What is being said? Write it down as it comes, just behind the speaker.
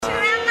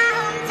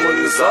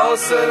it's all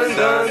said and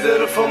done,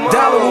 did it for my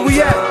Dollar, where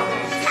we at?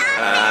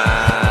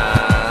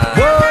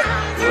 What?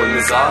 When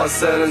it's all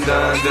said and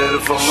done, did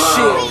it for my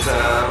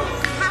hometown.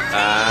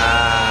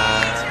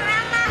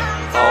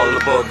 All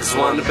the boys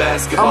won the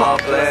basketball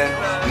play.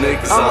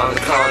 Niggas on the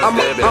corner,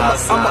 baby,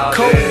 hustle out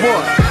there.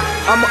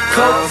 I'm a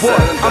coke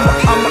boy. I'm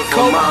a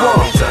coke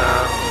boy.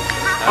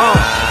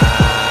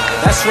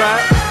 That's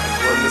right.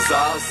 When it's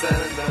all said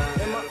and done.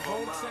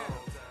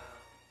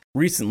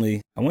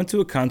 Recently, I went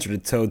to a concert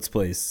at Toad's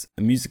Place,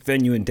 a music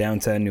venue in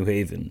downtown New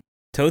Haven.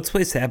 Toad's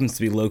Place happens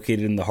to be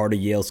located in the heart of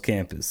Yale's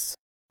campus.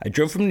 I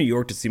drove from New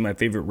York to see my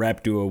favorite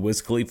rap duo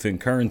Wiz Khalifa and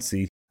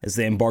Currency as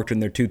they embarked on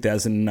their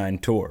 2009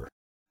 tour.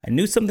 I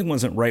knew something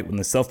wasn't right when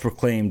the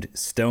self-proclaimed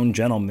Stone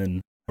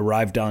Gentleman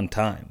arrived on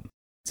time.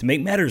 To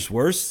make matters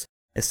worse,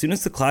 as soon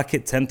as the clock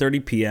hit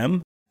 10:30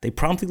 p.m., they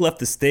promptly left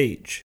the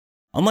stage.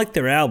 Unlike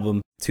their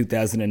album,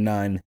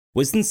 2009,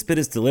 Wiz and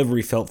Spitta's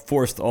delivery felt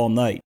forced all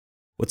night.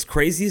 What's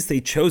crazy is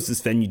they chose this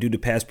venue due to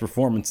past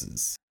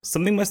performances.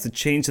 Something must have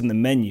changed in the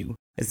menu,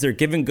 as their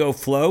give-and-go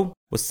flow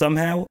was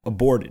somehow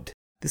aborted.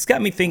 This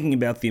got me thinking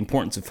about the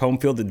importance of home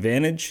field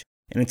advantage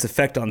and its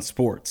effect on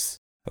sports.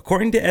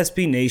 According to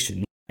SB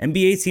Nation,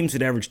 NBA teams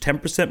would average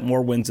 10%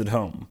 more wins at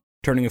home,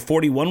 turning a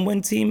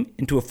 41-win team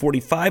into a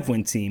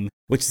 45-win team,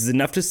 which is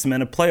enough to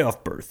cement a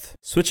playoff berth.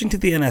 Switching to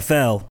the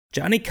NFL,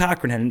 Johnny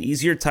Cochran had an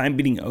easier time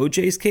beating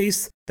OJ's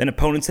case than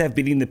opponents have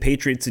beating the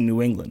Patriots in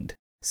New England.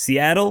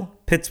 Seattle,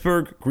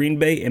 Pittsburgh, Green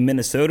Bay, and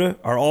Minnesota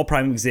are all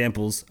prime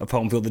examples of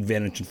home field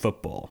advantage in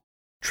football.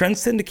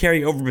 Trends tend to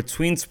carry over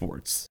between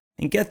sports.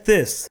 And get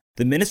this,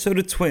 the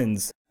Minnesota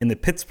Twins and the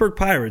Pittsburgh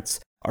Pirates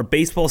are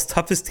baseball's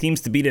toughest teams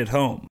to beat at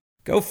home.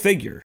 Go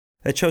figure.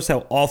 That shows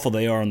how awful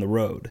they are on the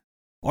road.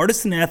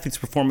 Artists and athletes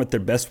perform at their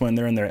best when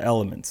they're in their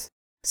elements.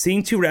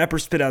 Seeing two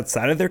rappers spit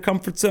outside of their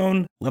comfort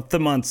zone left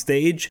them on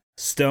stage,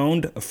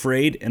 stoned,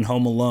 afraid, and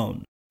home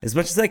alone. As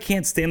much as I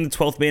can't stand the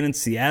 12th man in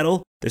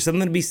Seattle, there's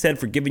something to be said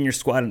for giving your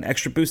squad an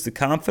extra boost of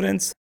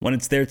confidence when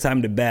it's their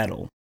time to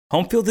battle.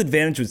 Home field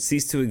advantage would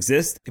cease to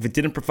exist if it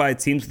didn't provide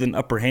teams with an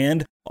upper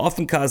hand,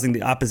 often causing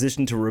the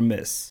opposition to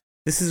remiss.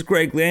 This is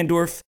Greg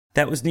Landorf.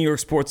 That was New York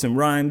Sports and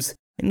Rhymes.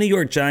 And New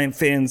York Giant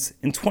fans,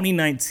 in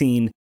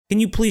 2019, can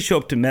you please show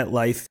up to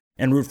MetLife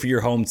and root for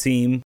your home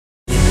team?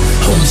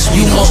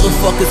 You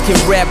motherfuckers can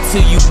rap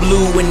till you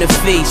blue in the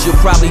face. You'll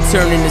probably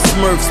turn into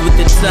Smurfs with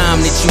the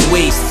time that you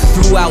waste.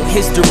 Throughout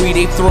history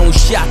they've thrown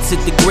shots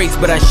at the greats,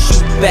 but I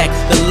shoot back.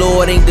 The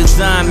Lord ain't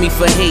designed me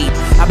for hate.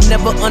 I've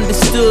never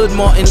understood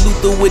Martin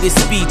Luther with his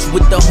speech,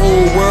 with the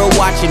whole world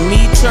watching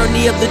me turn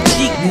the other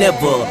cheek.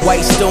 Never.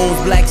 White stones,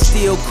 black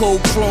steel,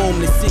 cold chrome.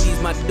 The city's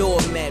my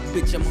doormat,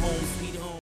 bitch, I'm home.